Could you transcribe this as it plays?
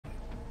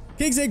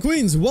Kings and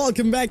Queens,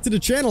 welcome back to the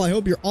channel. I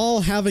hope you're all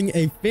having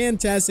a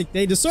fantastic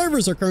day. The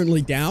servers are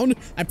currently down.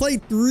 I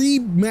played 3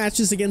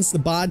 matches against the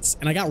bots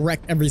and I got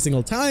wrecked every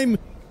single time.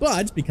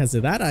 But because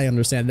of that, I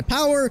understand the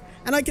power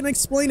and I can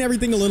explain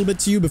everything a little bit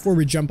to you before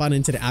we jump on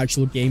into the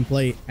actual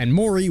gameplay and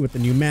Mori with the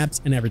new maps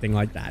and everything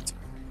like that.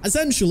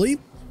 Essentially,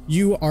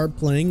 you are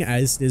playing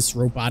as this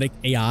robotic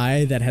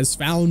AI that has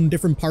found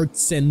different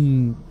parts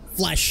and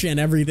flesh and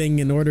everything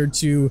in order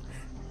to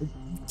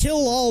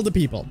kill all the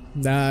people,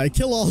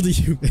 kill all the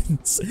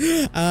humans.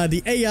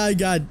 The AI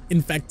got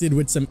infected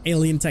with some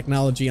alien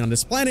technology on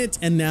this planet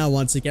and now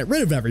wants to get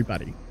rid of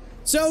everybody.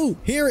 So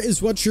here is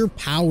what your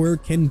power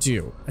can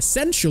do.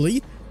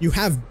 Essentially, you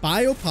have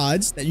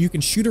biopods that you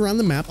can shoot around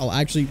the map. I'll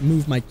actually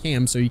move my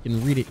cam so you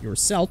can read it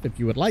yourself if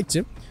you would like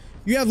to.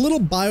 You have little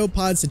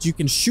biopods that you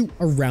can shoot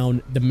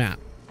around the map.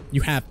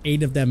 You have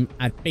 8 of them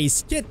at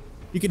base kit.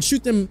 You can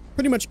shoot them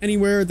pretty much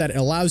anywhere that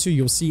allows you.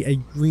 You'll see a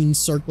green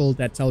circle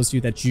that tells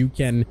you that you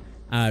can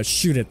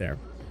shoot it there.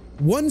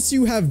 Once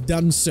you have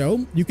done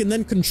so, you can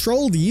then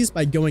control these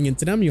by going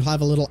into them. You'll have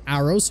a little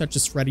arrow such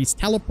as Freddy's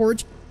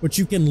teleport, which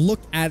you can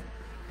look at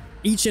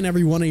each and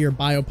every one of your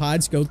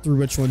biopods, go through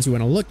which ones you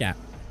want to look at.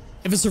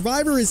 If a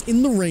survivor is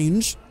in the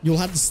range, you'll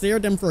have to stare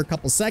at them for a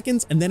couple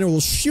seconds and then it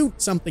will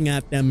shoot something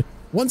at them.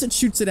 Once it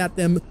shoots it at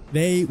them,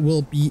 they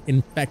will be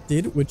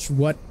infected, which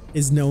what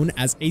is known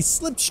as a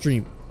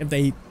slipstream. If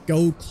they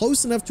go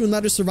close enough to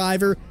another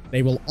survivor,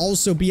 they will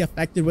also be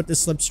affected with the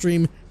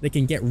slipstream. They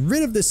can get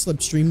rid of this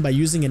slipstream by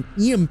using an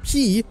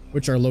EMP,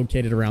 which are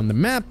located around the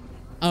map,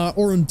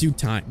 or in due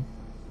time.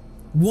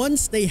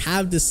 Once they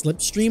have the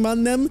slipstream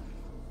on them,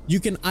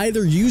 you can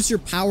either use your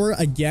power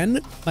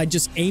again by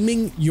just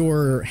aiming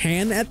your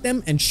hand at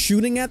them and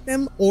shooting at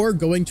them, or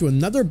going to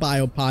another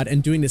biopod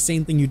and doing the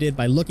same thing you did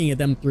by looking at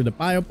them through the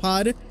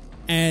biopod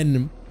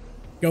and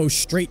go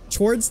straight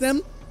towards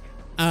them.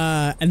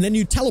 And then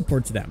you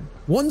teleport to them.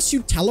 Once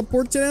you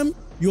teleport to them,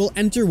 you will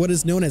enter what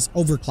is known as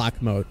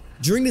overclock mode.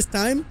 During this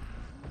time,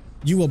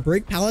 you will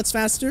break pallets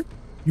faster,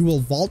 you will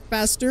vault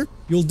faster,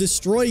 you'll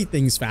destroy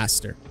things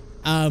faster.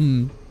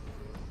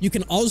 You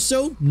can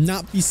also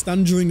not be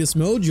stunned during this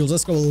mode. You'll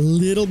just go a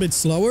little bit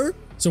slower.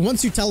 So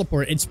once you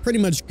teleport, it's pretty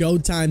much go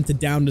time to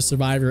down the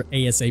survivor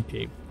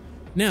ASAP.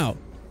 Now,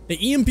 the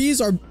EMPs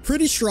are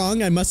pretty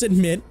strong, I must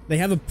admit. They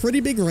have a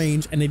pretty big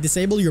range and they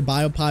disable your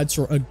biopods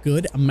for a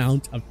good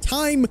amount of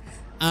time.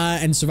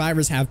 And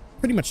survivors have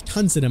pretty much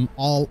tons of them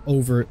all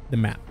over the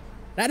map.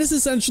 That is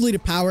essentially the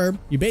power.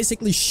 You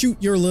basically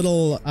shoot your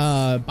little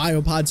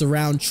biopods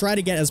around, try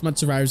to get as much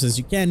survivors as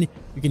you can.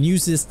 You can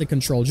use this to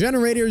control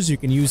generators. You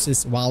can use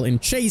this while in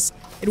chase.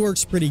 It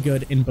works pretty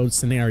good in both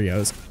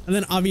scenarios. And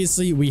then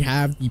obviously we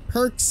have the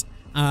perks.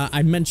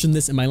 I mentioned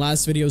this in my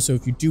last video, so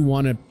if you do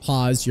want to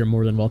pause, you're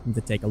more than welcome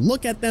to take a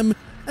look at them.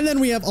 And then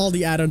we have all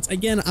the add-ons.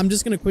 Again, I'm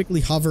just going to quickly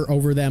hover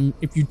over them.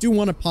 If you do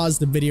want to pause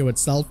the video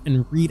itself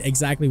and read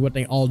exactly what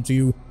they all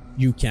do,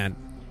 you can.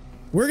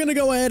 We're going to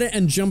go ahead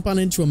and jump on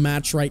into a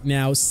match right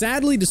now.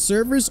 Sadly, the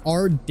servers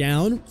are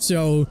down,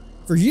 so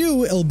for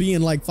you, it'll be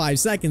in like 5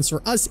 seconds.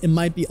 For us, it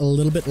might be a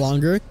little bit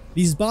longer.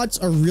 These bots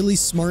are really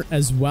smart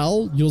as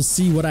well. You'll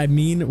see what I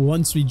mean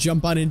once we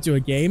jump on into a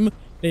game.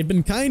 They've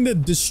been kind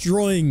of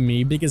destroying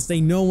me because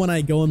they know when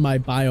I go in my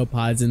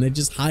biopods and they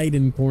just hide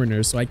in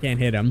corners so I can't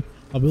hit them.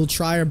 But we'll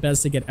try our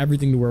best to get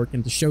everything to work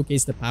and to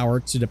showcase the power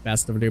to the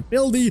best of their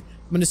ability.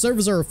 When the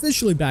servers are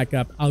officially back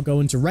up, I'll go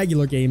into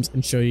regular games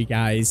and show you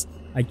guys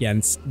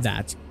against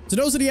that. So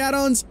those are the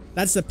add-ons.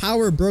 That's the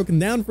power broken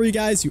down for you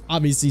guys. You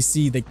obviously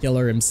see the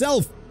killer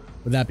himself.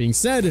 With that being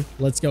said,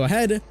 let's go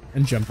ahead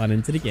and jump on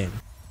into the game.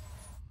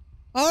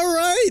 All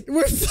right,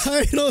 we're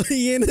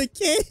finally in a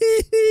game.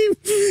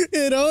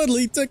 It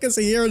only took us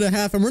a year and a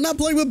half, and we're not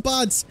playing with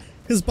bots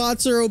because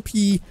bots are OP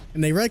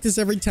and they wreck us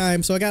every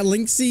time. So I got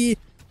Linksy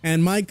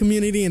and my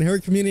community and her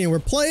community, and we're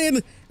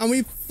playing, and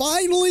we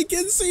finally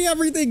can see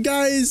everything,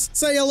 guys.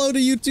 Say hello to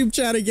YouTube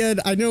chat again.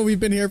 I know we've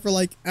been here for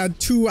like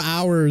 2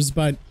 hours,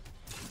 but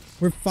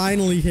we're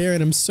finally here,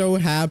 and I'm so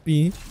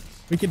happy.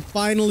 We can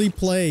finally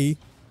play.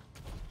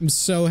 I'm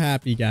so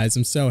happy, guys.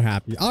 I'm so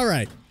happy. All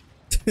right.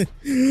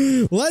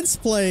 Let's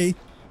play.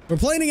 We're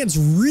playing against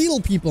real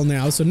people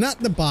now, so not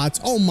the bots.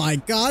 Oh my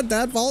god,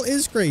 that vault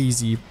is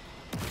crazy.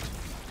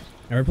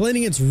 And we're playing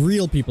against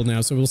real people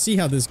now, so we'll see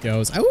how this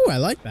goes. Oh, I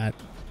like that.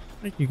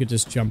 I think you could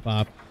just jump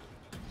up.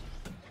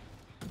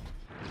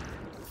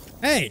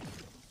 Hey!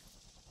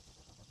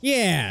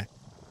 Yeah!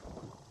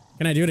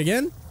 Can I do it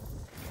again?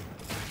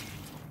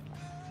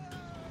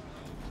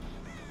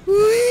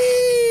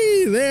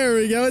 Whee! There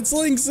we go. It's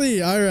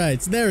Linksy.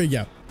 Alright, so there we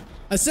go.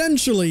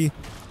 Essentially,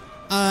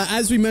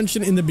 as we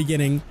mentioned in the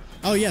beginning...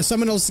 Oh yeah,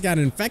 someone else got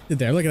infected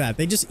there. Look at that.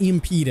 They just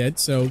EMP'd it,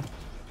 so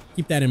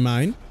keep that in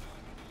mind.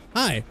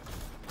 Hi.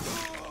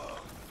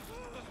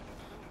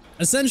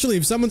 Essentially,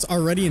 if someone's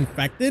already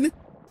infected,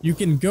 you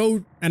can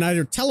go and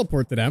either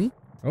teleport to them.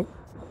 Oh.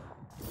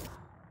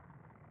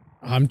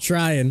 I'm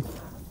trying.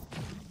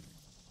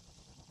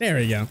 There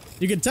we go.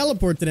 You can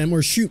teleport to them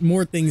or shoot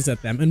more things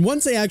at them. And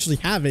once they actually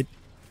have it,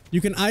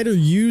 you can either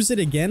use it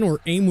again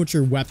or aim with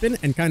your weapon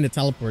and kind of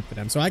teleport to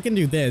them. So I can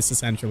do this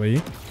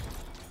essentially.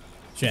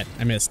 Shit,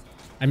 I missed.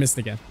 I missed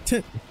again.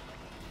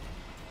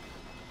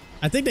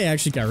 I think they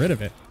actually got rid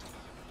of it.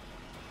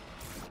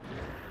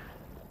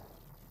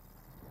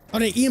 Oh,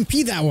 they EMP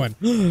that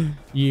one.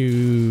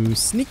 You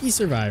sneaky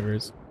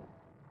survivors.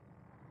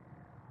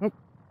 Oh,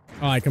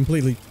 I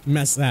completely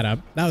messed that up.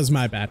 That was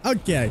my bad.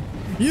 Okay,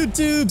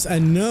 YouTubes, I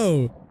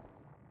know.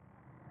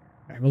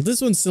 Alright, well, this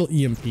one's still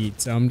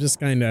EMP'd, so I'm just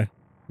kind of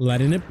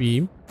letting it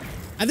be.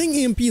 I think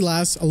EMP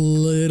lasts a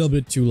little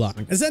bit too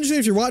long. Essentially,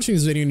 if you're watching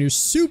this video and you're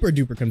super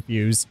duper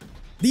confused,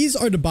 these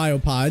are the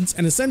biopods,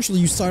 and essentially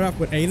you start off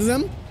with 8 of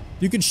them.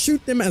 You can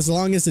shoot them as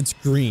long as it's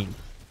green.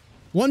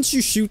 Once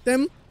you shoot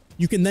them,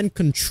 you can then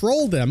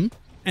control them,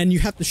 and you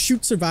have to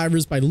shoot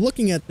survivors by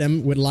looking at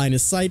them with line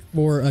of sight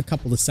for a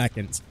couple of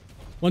seconds.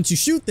 Once you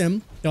shoot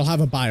them, they'll have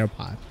a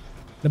biopod.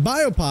 The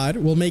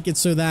biopod will make it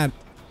so that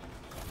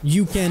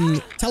you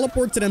can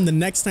teleport to them the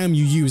next time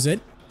you use it,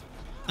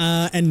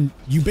 and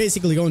you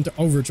basically go into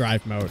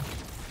overdrive mode.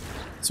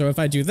 So if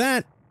I do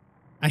that,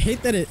 I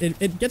hate that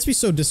it gets me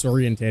so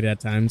disorientated at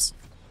times.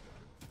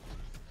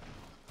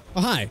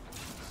 Oh, hi.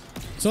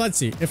 So let's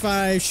see. If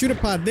I shoot a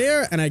pod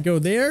there and I go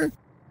there,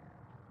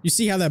 you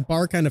see how that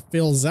bar kind of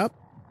fills up?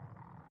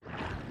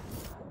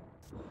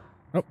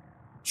 Oh,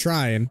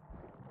 trying.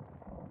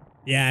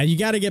 Yeah, you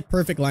got to get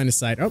perfect line of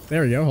sight. Oh,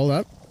 there we go. Hold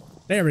up.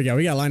 There we go.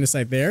 We got line of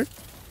sight there.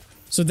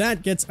 So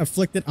that gets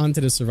afflicted onto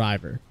the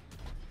survivor.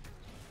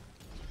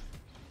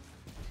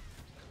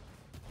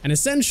 And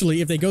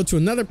essentially, if they go to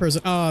another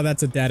person... Oh,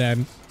 that's a dead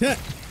end.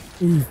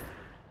 Ooh.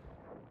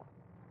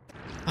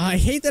 I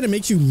hate that it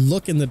makes you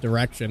look in the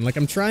direction. Like,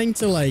 I'm trying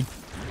to, like...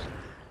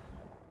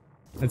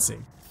 Let's see.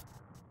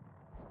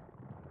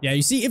 Yeah,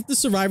 you see, if the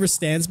survivor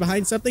stands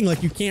behind something,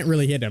 like, you can't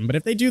really hit him. But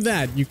if they do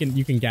that, you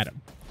can get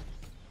him.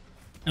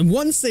 And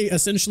once they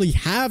essentially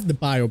have the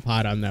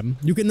biopod on them,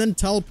 you can then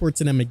teleport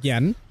to them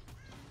again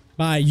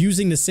by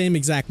using the same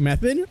exact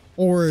method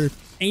or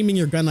aiming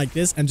your gun like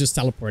this and just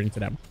teleporting to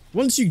them.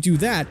 Once you do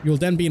that, you'll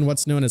then be in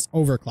what's known as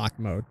overclock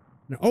mode.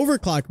 Now,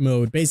 overclock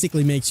mode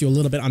basically makes you a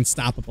little bit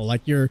unstoppable.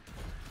 Like, your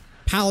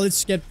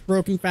pallets get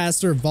broken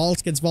faster,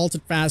 vault gets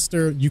vaulted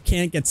faster, you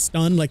can't get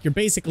stunned. Like, you're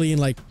basically in,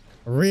 like,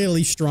 a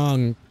really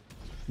strong,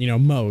 you know,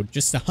 mode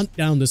just to hunt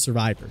down the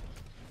survivor.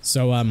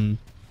 So,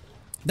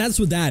 that's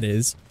what that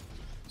is.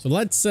 So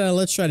let's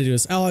try to do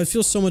this. Oh, it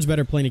feels so much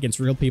better playing against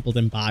real people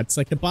than bots.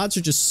 Like, the bots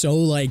are just so,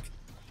 like,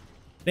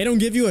 they don't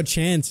give you a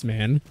chance,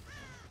 man.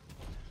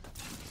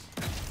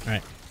 All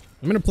right.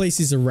 I'm going to place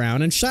these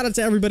around, and shout out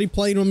to everybody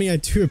playing with me. I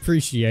do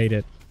appreciate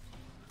it.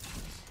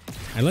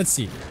 All right, let's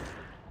see.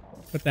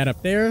 Put that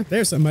up there.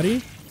 There's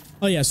somebody.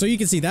 Oh, yeah, so you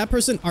can see that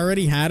person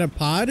already had a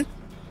pod.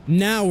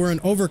 Now we're in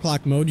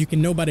overclock mode. You can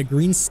know by the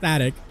green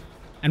static,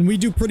 and we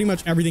do pretty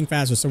much everything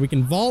faster. So we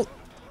can vault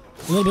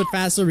a little bit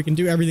faster. We can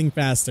do everything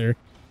faster.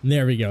 And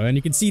there we go. And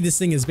you can see this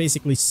thing is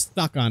basically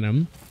stuck on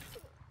them.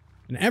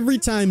 And every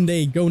time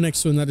they go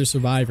next to another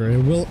survivor,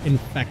 it will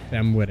infect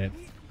them with it.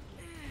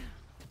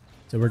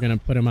 So we're going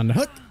to put him on the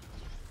hook.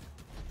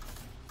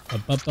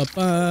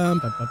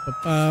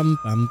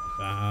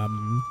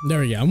 There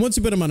we go. And once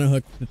you put him on a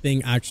hook, the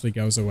thing actually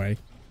goes away.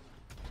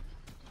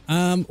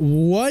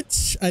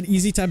 What an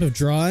easy type of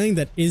drawing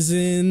that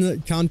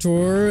isn't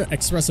contour,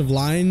 expressive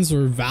lines,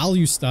 or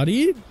value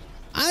study?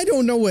 I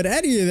don't know what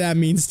any of that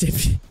means,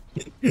 Tippy.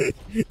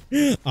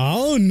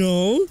 Oh,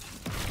 no.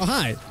 Oh,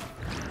 hi.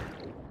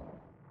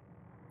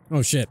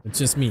 Oh, shit. It's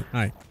just me.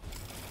 Hi.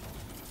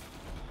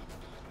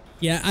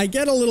 Yeah, I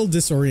get a little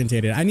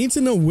disorientated. I need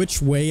to know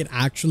which way it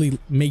actually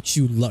makes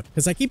you look,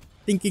 because I keep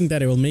thinking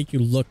that it will make you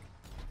look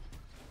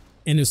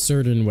in a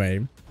certain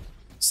way.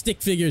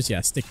 Stick figures?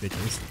 Yeah, stick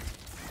figures.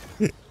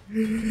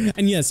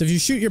 And yes, if you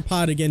shoot your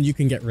pod again, you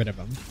can get rid of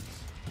them.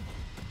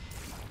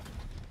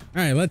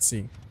 All right, let's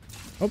see.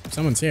 Oh,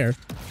 someone's here.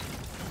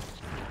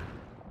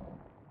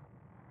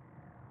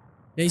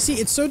 Yeah, you see,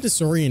 it's so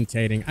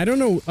disorientating. I don't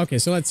know. Okay,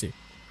 so let's see.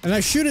 If I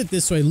shoot it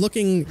this way,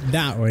 looking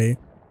that way,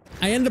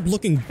 I end up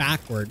looking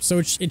backwards. So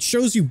it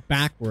shows you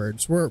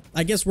backwards.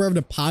 I guess wherever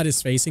the pod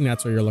is facing,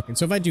 that's where you're looking.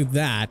 So if I do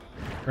that,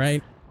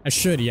 right? I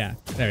should, yeah.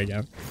 There we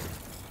go.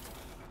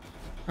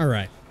 All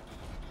right.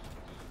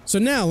 So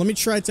now let me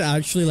try to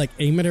actually like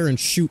aim at her and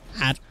shoot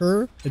at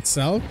her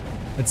itself.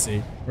 Let's see,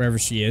 wherever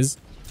she is.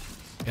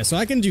 Yeah, so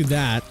I can do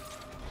that.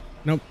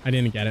 Nope, I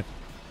didn't get it.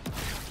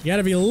 You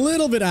gotta be a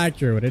little bit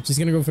accurate with it. She's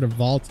gonna go for the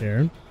vault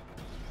here.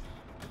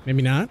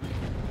 Maybe not.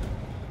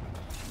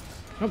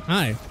 Oh,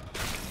 hi.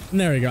 And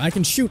there we go. I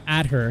can shoot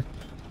at her,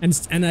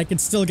 and I can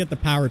still get the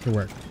power to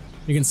work.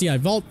 You can see I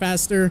vault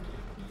faster.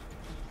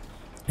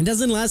 It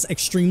doesn't last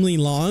extremely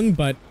long,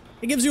 but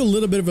it gives you a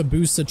little bit of a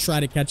boost to try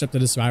to catch up to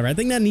the survivor. I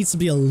think that needs to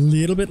be a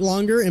little bit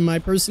longer, in my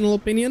personal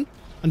opinion.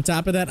 On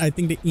top of that, I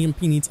think the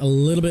EMP needs a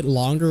little bit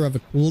longer of a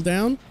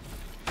cooldown,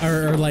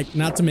 or like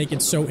not to make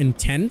it so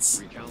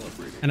intense.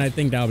 And I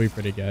think that'll be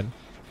pretty good.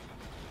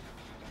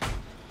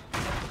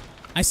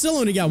 I still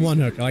only got one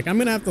hook. Like, I'm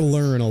gonna have to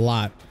learn a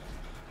lot.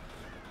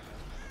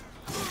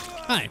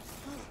 Hi.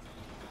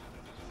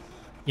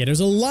 Yeah, there's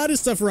a lot of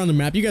stuff around the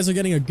map. You guys are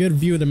getting a good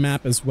view of the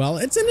map as well.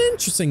 It's an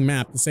interesting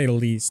map, to say the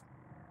least.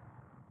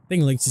 I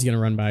think Lynx is going to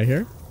run by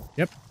here.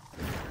 Yep.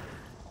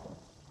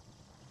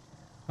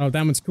 Oh,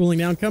 that one's cooling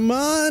down. Come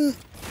on.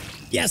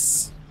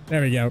 Yes.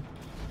 There we go.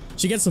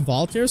 She gets the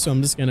vault here, so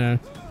I'm just going to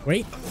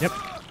wait. Yep.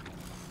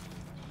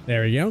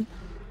 There we go.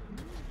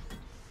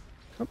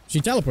 Oh, she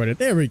teleported.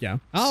 There we go.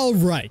 All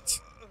right.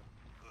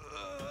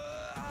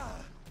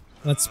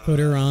 Let's put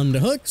her on the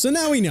hook. So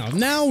now we know.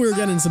 Now we're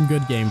getting some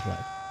good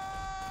gameplay.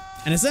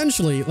 And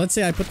essentially, let's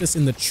say I put this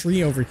in the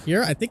tree over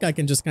here. I think I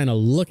can just kind of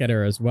look at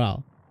her as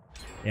well.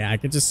 Yeah, I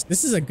could just...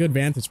 This is a good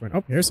vantage point.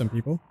 Oh, here's some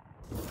people.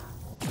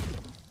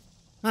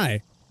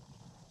 Hi.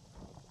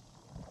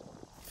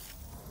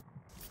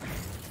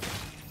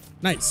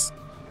 Nice.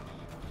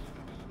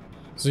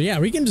 So yeah,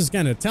 we can just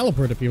kind of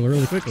teleport to people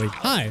really quickly.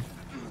 Hi.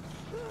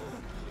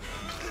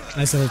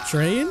 Nice little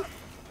train.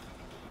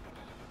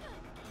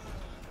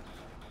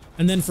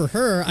 And then for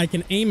her, I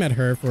can aim at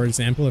her, for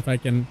example, if I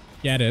can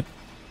get it.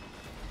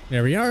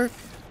 There we are.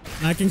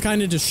 And I can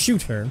kind of just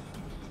shoot her.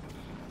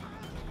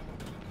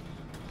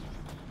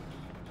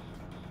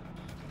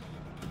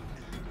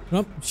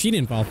 Oh, she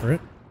didn't fall for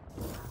it.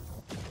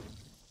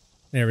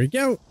 There we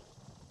go.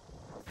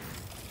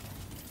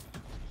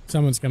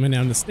 Someone's coming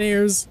down the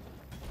stairs.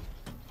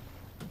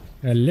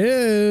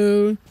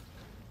 Hello.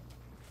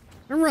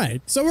 All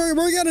right, so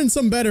we're getting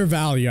some better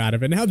value out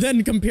of it now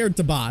then compared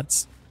to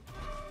bots.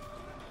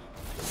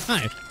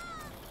 Hi.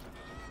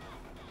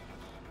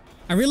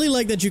 I really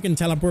like that you can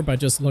teleport by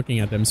just looking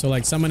at them. So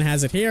like someone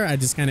has it here, I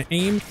just kind of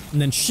aim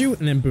and then shoot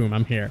and then boom,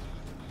 I'm here.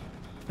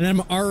 And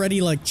I'm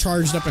already like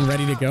charged up and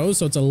ready to go,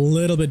 so it's a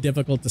little bit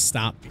difficult to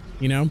stop me,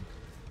 you know?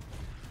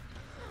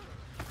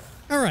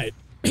 All right,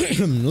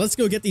 let's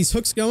go get these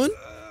hooks going.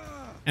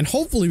 And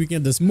hopefully we can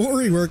get this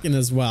Mori working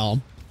as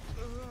well.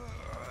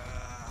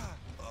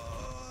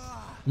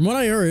 From what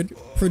I heard,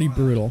 pretty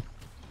brutal.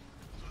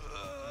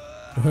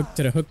 The hook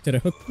to the hook to the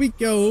hook we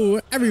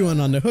go. Everyone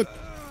on the hook.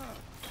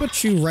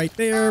 Put you right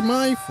there,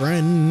 my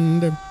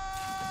friend.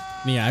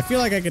 Yeah, I feel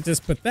like I could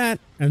just put that,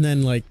 and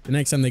then like the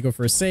next time they go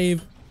for a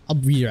save, I'll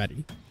be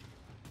ready.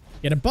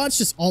 Yeah, the bots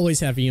just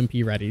always have EMP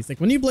ready. It's like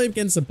when you play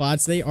against the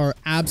bots, they are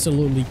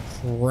absolutely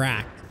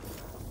cracked.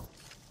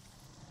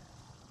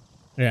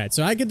 Alright,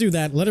 so I could do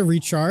that, let it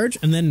recharge,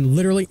 and then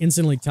literally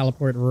instantly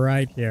teleport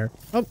right here.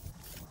 Oh,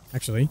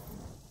 actually,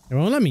 it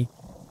won't let me.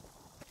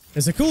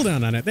 There's a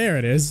cooldown on it. There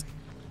it is.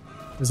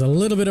 There's a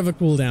little bit of a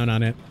cooldown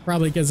on it.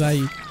 Probably because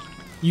I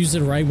used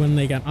it right when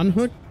they got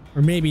unhooked,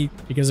 or maybe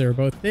because they were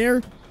both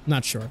there.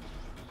 Not sure.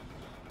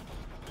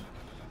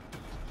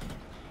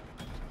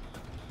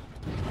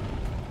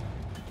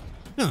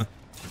 Huh.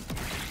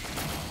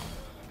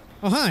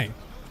 Oh, hi.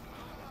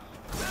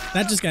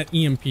 That just got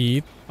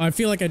EMP'd. Oh, I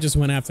feel like I just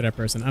went after that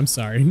person. I'm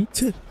sorry.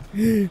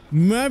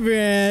 My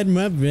bad,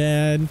 my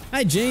bad.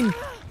 Hi, Jane.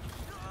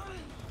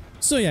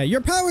 So yeah, your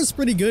power is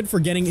pretty good for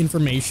getting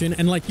information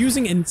and like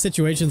using in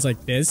situations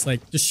like this,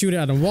 like just shoot it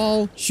at a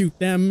wall, shoot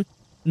them,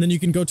 and then you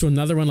can go to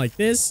another one like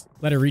this,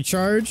 let it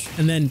recharge,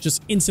 and then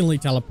just instantly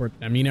teleport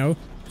them, you know?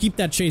 Keep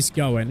that chase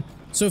going.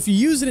 So if you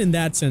use it in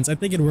that sense, I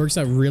think it works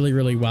out really,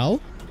 really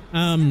well.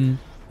 In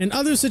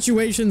other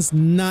situations,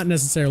 not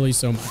necessarily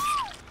so much.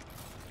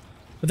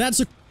 But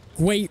that's a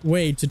great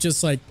way to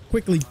just like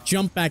quickly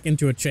jump back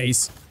into a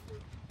chase.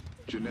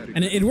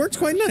 And it works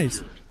quite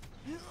nice.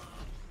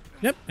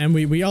 Yep, and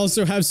we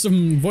also have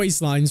some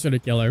voice lines for the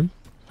killer.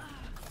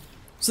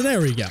 So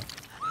there we go.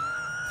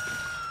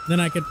 Then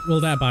I could,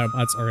 well, that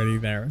biobot's already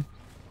there.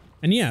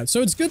 And yeah,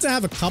 so it's good to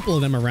have a couple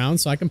of them around,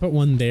 so I can put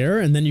one there,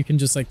 and then you can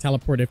just like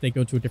teleport if they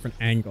go to a different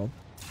angle.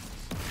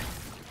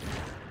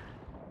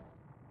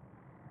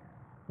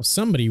 Well,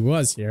 somebody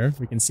was here.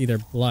 We can see their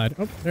blood.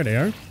 Oh, there they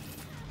are.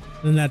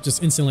 Then that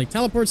just instantly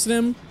teleports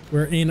them.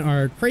 We're in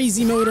our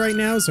crazy mode right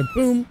now, so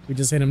boom, we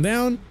just hit him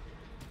down.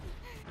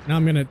 Now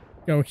I'm gonna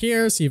go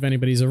here, see if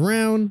anybody's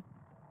around.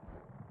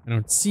 I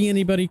don't see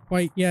anybody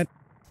quite yet.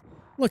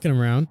 Looking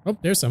around. Oh,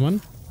 there's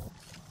someone.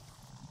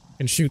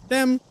 Can shoot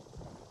them.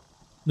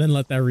 Then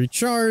let that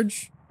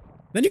recharge.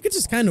 Then you could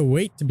just kind of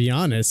wait, to be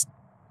honest.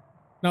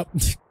 Nope.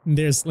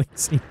 There's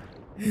Lacey.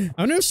 I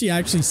wonder if she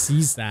actually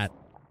sees that.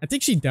 I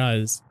think she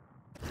does.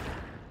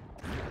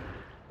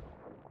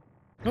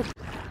 Oh,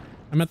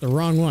 I'm at the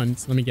wrong one,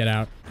 so let me get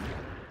out.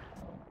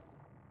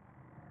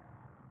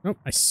 Oh,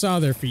 I saw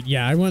their feet.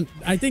 Yeah,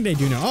 I think they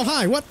do know. Oh,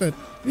 hi, what the?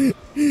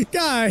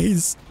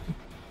 Guys!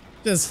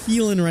 Just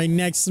healing right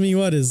next to me.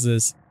 What is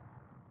this?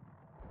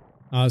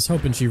 Oh, I was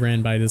hoping she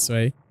ran by this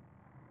way.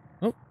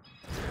 Oh.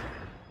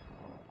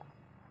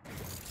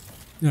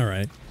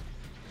 Alright.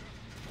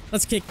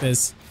 Let's kick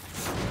this.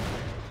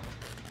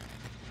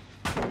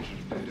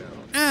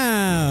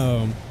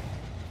 Ow!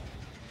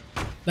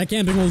 That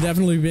camping will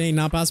definitely be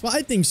not possible.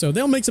 I think so.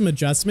 They'll make some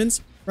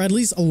adjustments, or at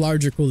least a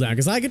larger cooldown,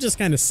 because I could just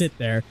kind of sit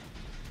there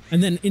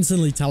and then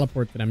instantly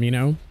teleport to them, you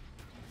know?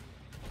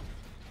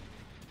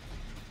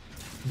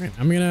 Alright,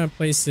 I'm gonna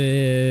place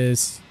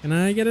this... Can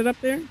I get it up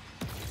there?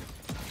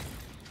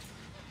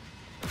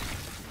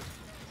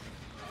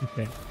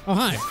 Okay. Oh,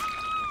 hi.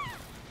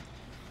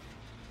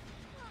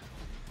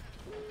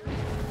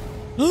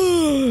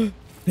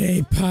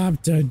 They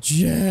popped a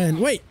gen.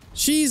 Wait,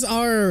 she's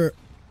our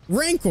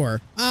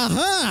Rancor.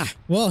 Aha!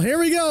 Well, here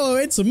we go.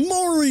 It's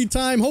Mori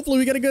time. Hopefully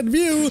we get a good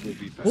view.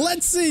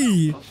 Let's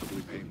see.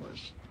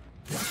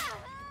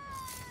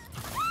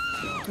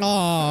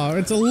 Oh,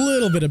 it's a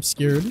little bit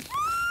obscured.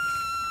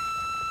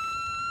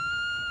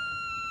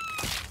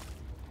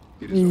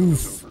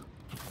 Oof.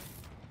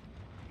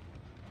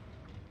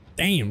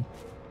 Damn.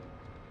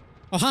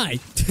 Oh, hi.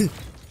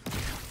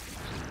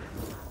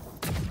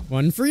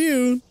 One for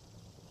you.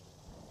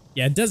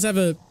 Yeah, it does have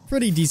a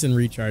pretty decent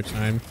recharge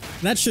time.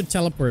 That should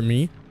teleport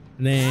me.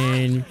 And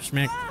then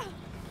smack.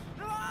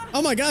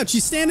 Oh my god,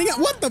 she's standing up.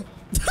 What the?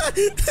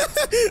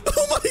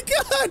 Oh my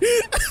god.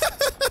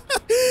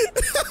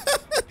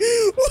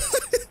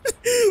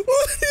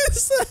 What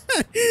is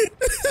that?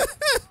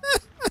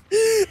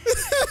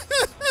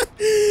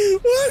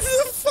 What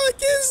the fuck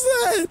is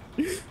that?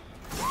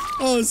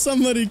 Oh,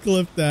 somebody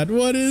clipped that.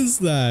 What is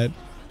that?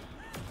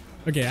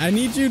 Okay, I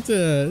need you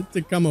to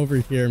come over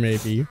here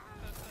maybe.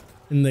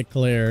 In the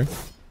clear.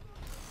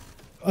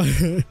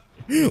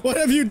 What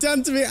have you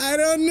done to me? I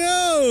don't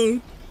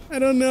know. I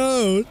don't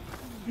know.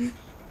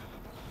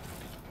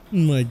 Oh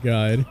my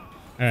god.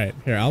 Alright,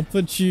 here, I'll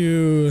put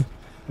you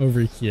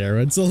over here.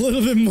 It's a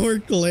little bit more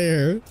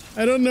clear.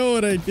 I don't know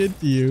what I did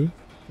to you.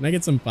 Can I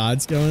get some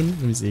pods going?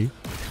 Let me see.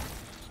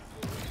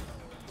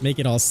 Make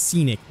it all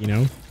scenic, you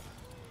know?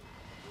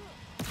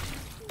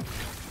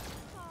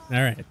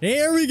 Alright,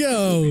 here we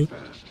go.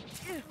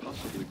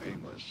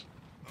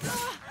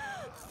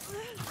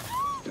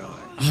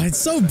 Oh, it's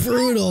so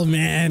brutal,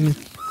 man.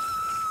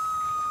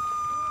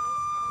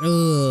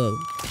 Ugh.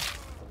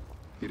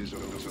 It is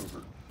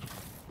over.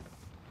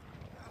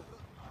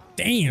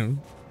 Damn.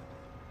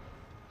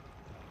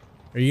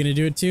 Are you gonna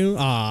do it too?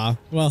 Aw,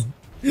 well.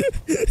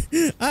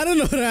 I don't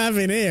know what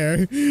happened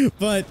here,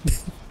 but...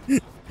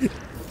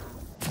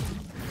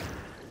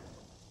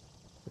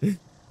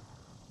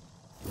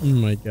 Oh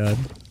my god.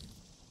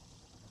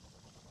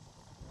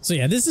 So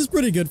yeah, this is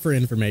pretty good for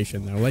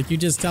information though. Like you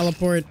just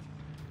teleport,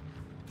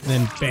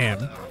 then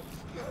bam.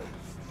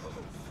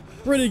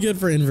 Pretty good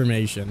for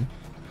information.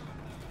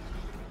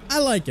 I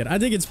like it. I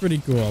think it's pretty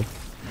cool.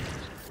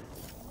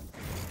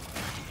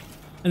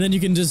 And then you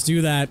can just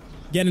do that,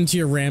 get into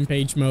your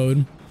rampage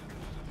mode,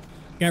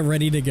 get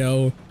ready to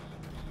go,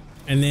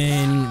 and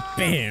then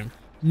bam.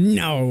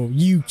 No,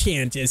 you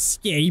can't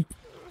escape.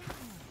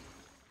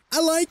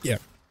 I like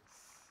it.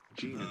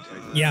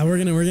 Yeah, we're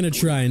gonna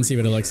try and see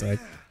what it looks like.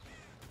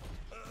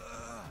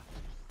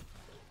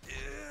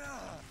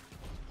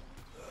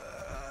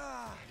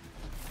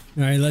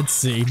 All right, let's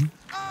see.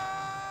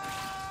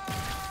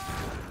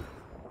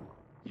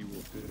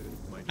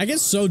 I get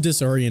so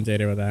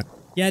disorientated with that.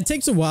 Yeah, it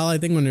takes a while, I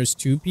think, when there's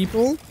two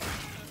people.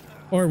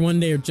 Or when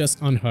they're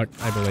just unhooked,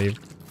 I believe.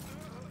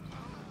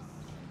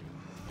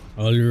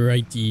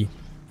 Alrighty.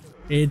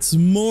 It's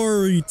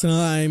Mori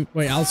time.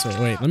 Wait,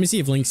 let me see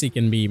if Lynxie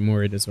can be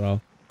Mori'd as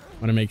well.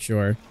 Want to make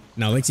sure.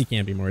 No, Lynxie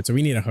can't be Mori'd, so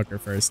we need a hooker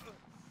first.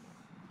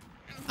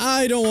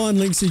 I don't want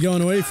Lynxie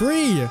going away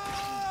free.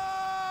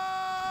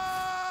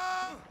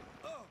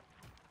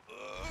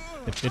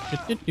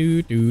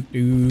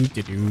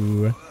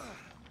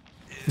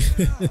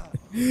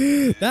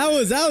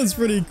 That was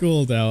pretty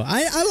cool though.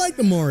 I like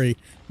the Mori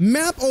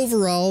map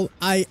overall.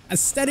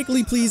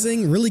 Aesthetically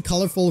pleasing, really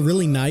colorful,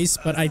 really nice,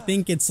 but I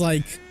think it's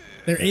like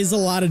there is a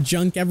lot of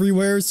junk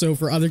everywhere, so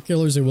for other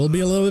killers it will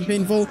be a little bit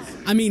painful.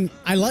 I mean,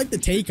 I like the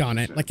take on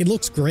it. Like, it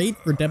looks great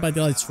for Dead by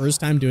Daylight's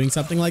first time doing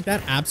something like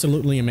that.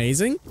 Absolutely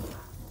amazing.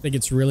 I think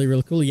it's really,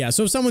 really cool. Yeah,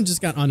 so if someone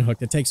just got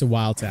unhooked, it takes a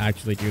while to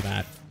actually do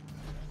that.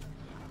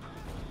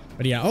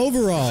 But yeah,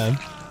 overall,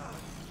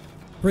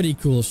 pretty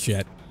cool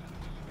shit.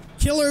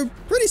 Killer,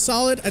 pretty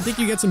solid. I think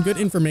you get some good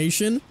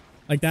information.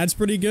 Like, that's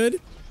pretty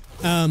good.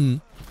 I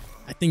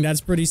think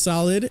that's pretty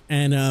solid.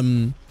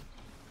 And,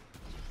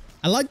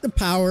 I like the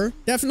power.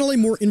 Definitely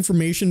more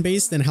information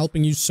based than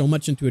helping you so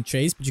much into a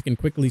chase, but you can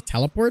quickly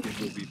teleport.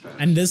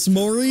 And this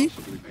Mori,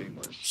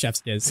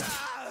 chef's kiss.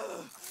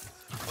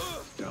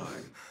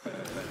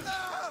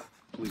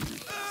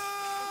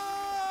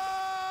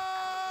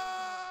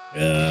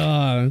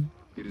 Ugh.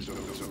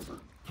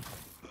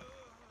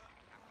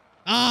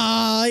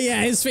 Ah,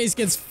 yeah, his face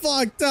gets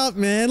fucked up,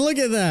 man. Look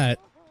at that.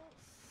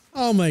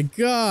 Oh my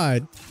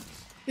god.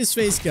 His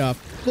face got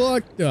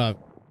fucked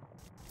up.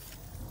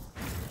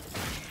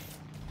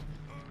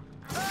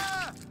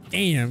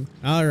 Damn.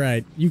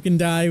 Alright, you can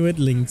die with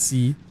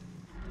Lynxie.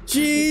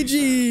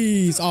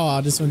 GG's.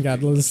 Oh, this one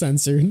got a little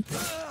censored.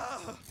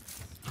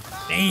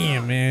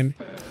 Damn, man.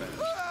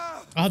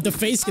 Oh, the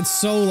face gets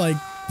so, like,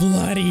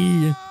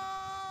 bloody.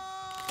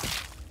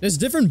 There's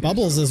different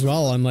bubbles as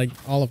well on, like,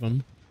 all of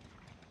them.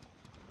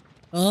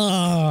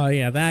 Oh,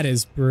 yeah, that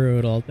is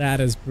brutal. That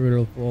is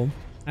brutal.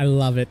 I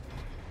love it.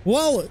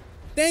 Well,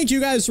 thank you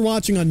guys for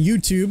watching on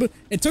YouTube.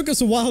 It took us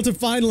a while to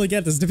finally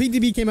get this. The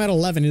PTB came out at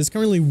 11. It is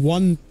currently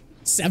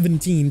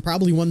 1:17,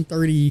 probably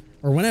 1:30,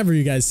 or whenever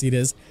you guys see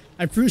this.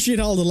 I appreciate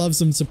all the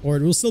love and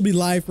support. We'll still be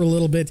live for a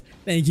little bit.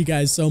 Thank you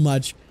guys so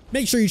much.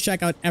 Make sure you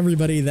check out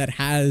everybody that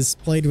has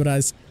played with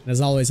us And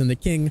as always, I'm the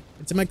king.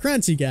 It's my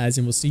crown to you guys,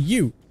 and we'll see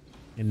you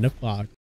in the fog.